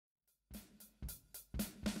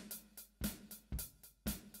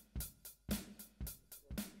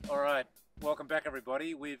Alright, welcome back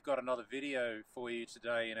everybody. We've got another video for you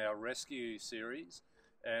today in our rescue series,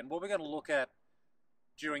 and what we're going to look at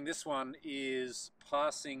during this one is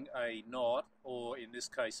passing a knot, or in this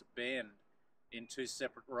case a bend, in two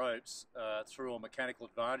separate ropes through a mechanical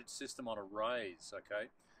advantage system on a raise. Okay,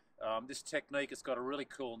 this technique has got a really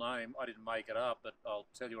cool name. I didn't make it up, but I'll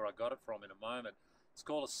tell you where I got it from in a moment. It's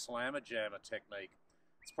called a slammer jammer technique.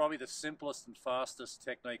 It's probably the simplest and fastest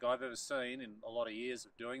technique I've ever seen in a lot of years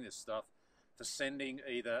of doing this stuff for sending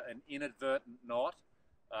either an inadvertent knot,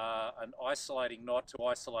 an isolating knot to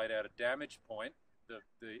isolate out a damage point,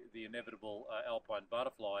 the inevitable alpine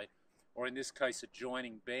butterfly, or in this case a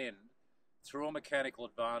joining bend through a mechanical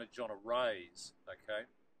advantage on a raise. Okay.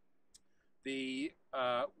 The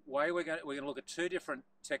way we're going to look at two different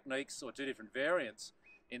techniques or two different variants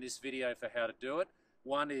in this video for how to do it.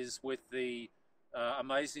 One is with the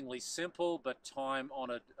amazingly simple but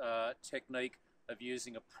time-honoured technique of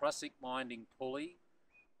using a prusik minding pulley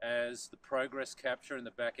as the progress capture in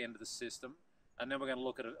the back end of the system, and then we're going to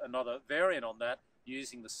look at another variant on that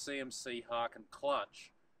using the CMC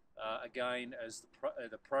Clutch again as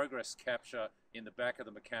the progress capture in the back of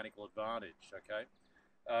the mechanical advantage.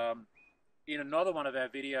 Okay. In another one of our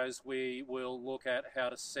videos we will look at how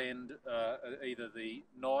to send either the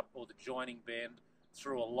knot or the joining bend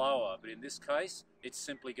through a lower, but in this case it's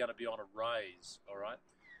simply going to be on a raise. All right.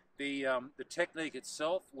 The technique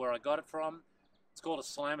itself, where I got it from, it's called a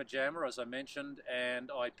slammer jammer, as I mentioned, and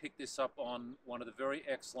I picked this up on one of the very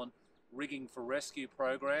excellent rigging for rescue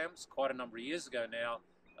programs quite a number of years ago now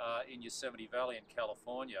in Yosemite Valley in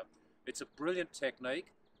California. It's a brilliant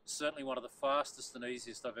technique, certainly one of the fastest and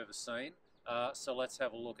easiest I've ever seen. So let's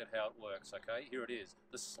have a look at how it works. Okay, here it is,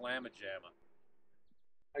 the slammer jammer.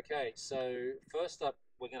 Okay, so first up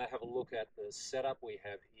we're going to have a look at the setup we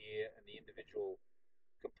have here and the individual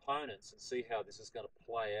components and see how this is going to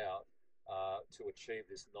play out to achieve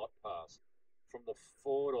this knot pass. From the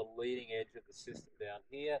forward or leading edge of the system down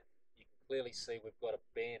here, you can clearly see we've got a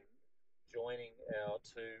bend joining our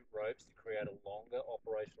two ropes to create a longer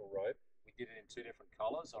operational rope. We did it in two different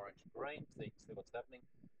colors, orange and green, so you can see what's happening.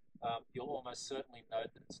 You'll almost certainly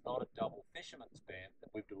note that it's not a double fisherman's bend,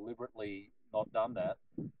 that we've deliberately not done that.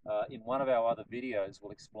 In one of our other videos,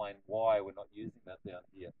 we'll explain why we're not using that down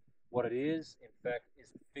here. What it is, in fact,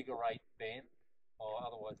 is a figure-8 bend, or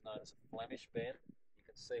otherwise known as a Flemish bend. You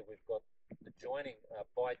can see we've got the joining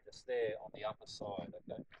bite just there on the upper side.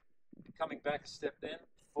 Okay. Coming back a step then,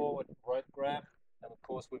 forward rope grab, and of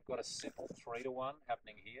course we've got a simple 3-to-1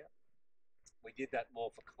 happening here. We did that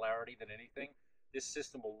more for clarity than anything. This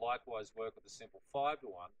system will likewise work with a simple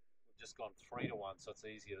 5-to-1. We've just gone 3-to-1, so it's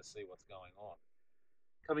easier to see what's going on.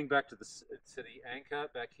 Coming back to the anchor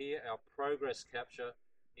back here, our progress capture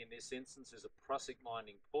in this instance is a prusik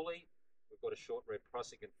minding pulley. We've got a short red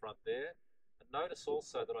prusik in front there. And notice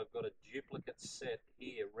also that I've got a duplicate set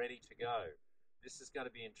here ready to go. This is going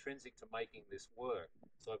to be intrinsic to making this work.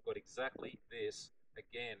 So I've got exactly this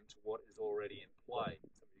again to what is already in play.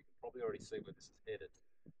 So you can probably already see where this is headed.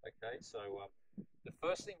 Okay, so the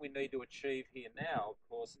first thing we need to achieve here now, of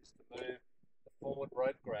course, is to move the forward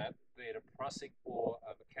rope grab, be it a prusik or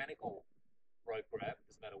a mechanical rope grab,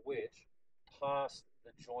 doesn't matter which, past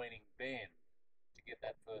the joining bend to get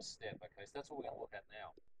that first step. Okay, so that's what we're going to look at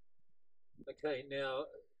now. Okay, now,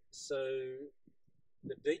 so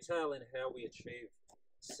the detail in how we achieve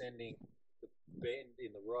sending the bend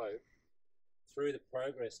in the rope through the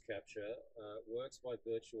progress capture works by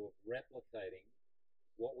virtue of replicating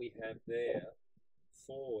what we have there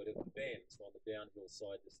forward of the bend, so on the downhill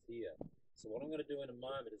side just here. So what I'm going to do in a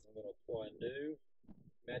moment is I'm going to apply a new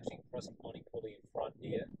matching prusik minding pulley in front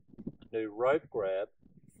here, a new rope grab,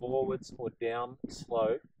 forwards or down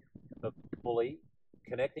slope of the pulley,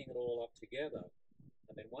 connecting it all up together.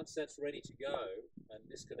 And then once that's ready to go, and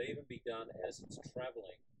this can even be done as it's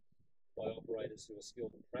traveling by operators who are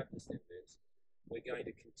skilled and practiced in this, we're going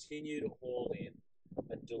to continue to haul in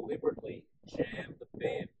and deliberately jam the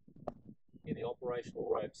bend in the operational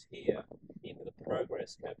ropes here into the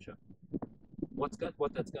progress capture. What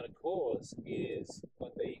that's going to cause is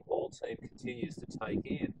when the haul team continues to take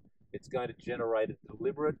in, it's going to generate a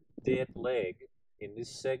deliberate dead leg in this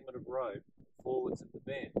segment of rope forwards of the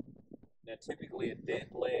bend. Now typically a dead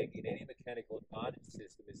leg in any mechanical advantage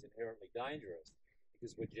system is inherently dangerous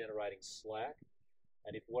because we're generating slack,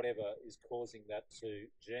 and if whatever is causing that to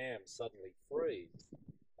jam suddenly freeze,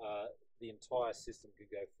 the entire system could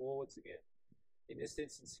go forwards again. In this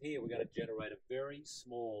instance here, we're going to generate a very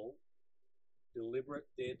small, deliberate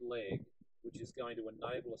dead leg, which is going to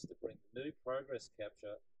enable us to bring the new progress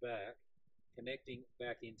capture back, connecting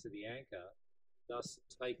back into the anchor, thus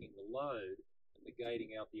taking the load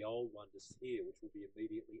negating out the old one just here, which will be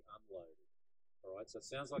immediately unloaded. All right, so it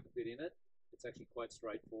sounds like a bit in it. It's actually quite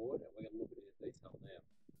straightforward, and we're going to look at it in detail now.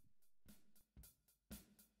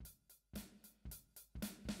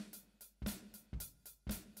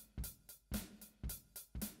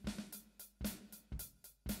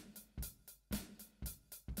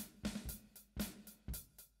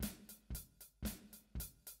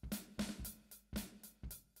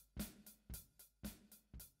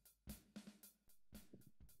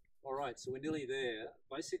 All right, so we're nearly there.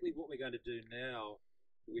 Basically what we're going to do now,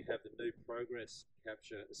 we have the new progress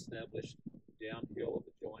capture established downhill of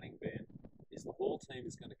the joining bend, is the haul team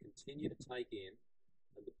is going to continue to take in,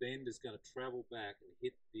 and the bend is going to travel back and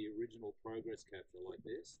hit the original progress capture like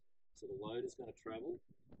this. So the load is going to travel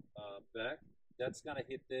back. That's going to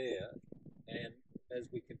hit there, and as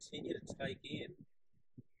we continue to take in,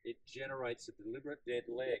 it generates a deliberate dead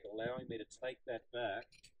leg, allowing me to take that back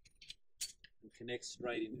and connect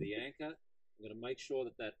straight into the anchor. I'm going to make sure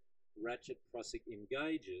that that ratchet prusik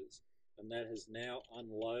engages, and that has now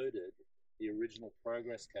unloaded the original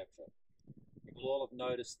progress capture. You will all have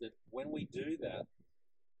noticed that when we do that,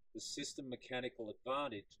 the system mechanical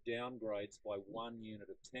advantage downgrades by 1 unit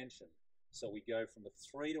of tension. So we go from a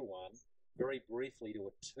 3 to 1 very briefly to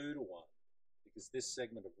a 2 to 1, because this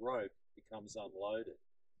segment of rope becomes unloaded.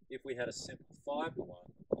 If we had a simple 5 to 1,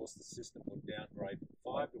 of course the system would downgrade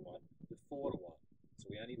from 5 to 1 to 4 to 1. So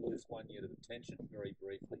we only lose 1 unit of tension very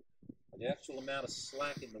briefly. And the actual amount of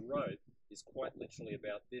slack in the rope is quite literally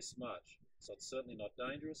about this much. So it's certainly not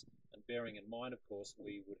dangerous. And bearing in mind, of course,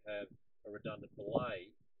 we would have a redundant belay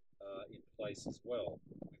in place as well.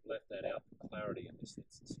 We've left that out for clarity in this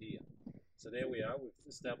instance here. So there we are. We've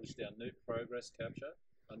established our new progress capture.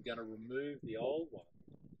 I'm going to remove the old one.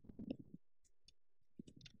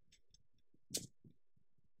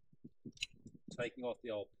 Taking off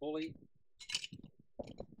the old pulley.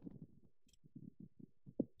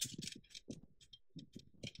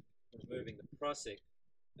 Removing the prusik,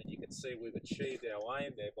 and you can see we've achieved our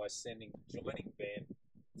aim there by sending the joining bend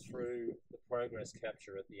through the progress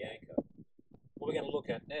capture at the anchor. What we're going to look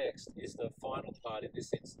at next is the final part in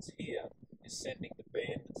this instance here, is sending the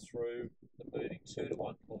bend through the moving 2 to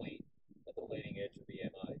 1 pulley at the leading edge of the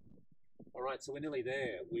MA. Alright, so we're nearly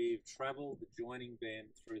there. We've travelled the joining bend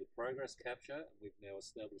through the progress capture, and we've now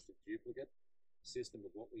established a duplicate system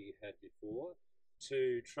of what we had before.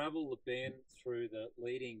 To travel the bend through the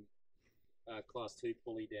leading class 2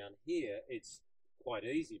 pulley down here, it's quite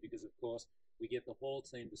easy because, of course, we get the haul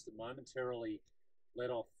team just to momentarily let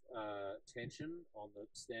off tension on the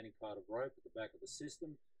standing part of rope at the back of the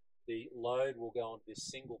system. The load will go onto this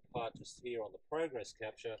single part just here on the progress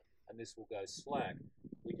capture, and this will go slack.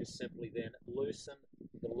 We just simply then loosen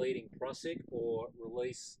the leading prusik, or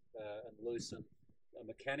release and loosen a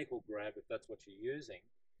mechanical grab if that's what you're using.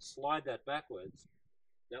 Slide that backwards.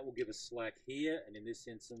 That will give us slack here, and in this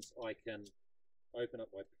instance I can open up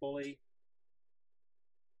my pulley,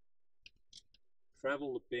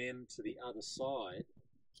 travel the bend to the other side,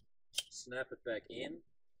 snap it back in,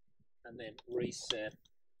 and then reset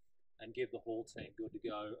and give the haul team good to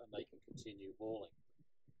go, and they can continue hauling.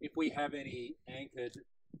 If we have any anchored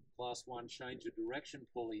class 1 change of direction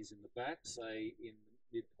pulleys in the back, say in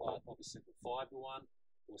the mid part of a simple 5 to 1,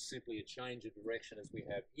 or simply a change of direction as we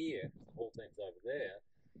have here, the haul team's over there,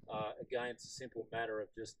 again, it's a simple matter of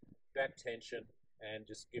just back tension and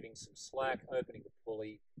just giving some slack, opening the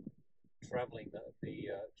pulley, traveling the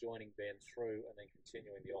joining bend through, and then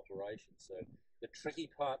continuing the operation. So the tricky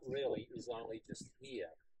part really is only just here,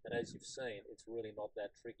 and as you've seen, it's really not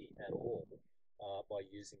that tricky at all by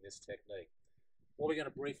using this technique. What we're going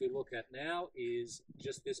to briefly look at now is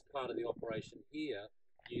just this part of the operation here,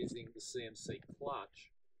 using the CMC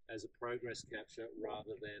clutch as a progress capture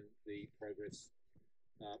rather than the progress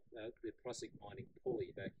the prusik binding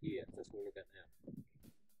pulley back here. That's what we'll look at now.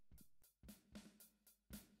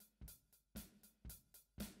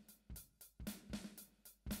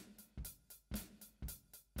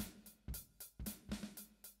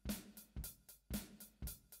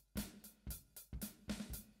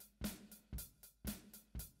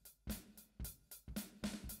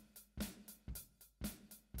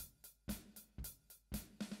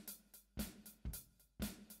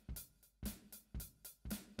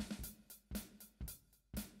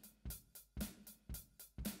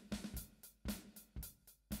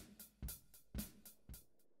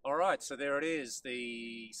 Alright, so there it is,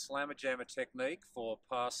 the slammer jammer technique for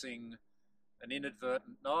passing an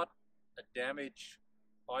inadvertent knot, a damage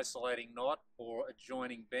isolating knot, or a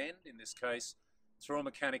joining bend, in this case through a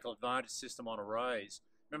mechanical advantage system on a raise.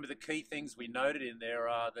 Remember, the key things we noted in there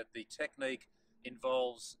are that the technique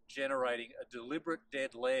involves generating a deliberate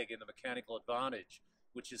dead leg in the mechanical advantage,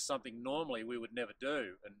 which is something normally we would never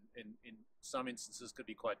do, and in some instances could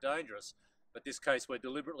be quite dangerous. But this case, we're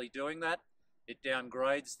deliberately doing that. It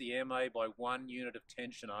downgrades the MA by 1 unit of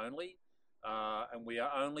tension only, and we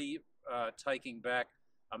are only taking back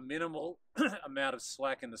a minimal amount of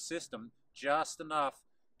slack in the system, just enough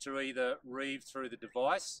to either reeve through the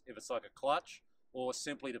device, if it's like a clutch, or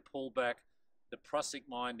simply to pull back the prusik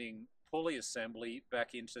minding pulley assembly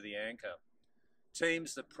back into the anchor.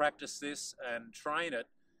 Teams that practice this and train it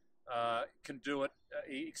can do it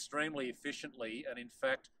extremely efficiently, and in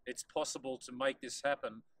fact it's possible to make this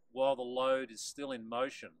happen while the load is still in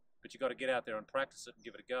motion, but you've got to get out there and practice it and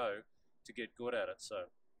give it a go to get good at it. So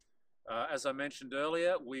as I mentioned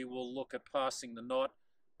earlier, we will look at passing the knot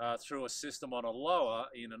through a system on a lower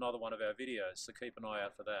in another one of our videos, so keep an eye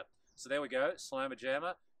out for that. So there we go, slammer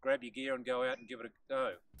jammer, grab your gear and go out and give it a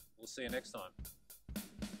go. We'll see you next time.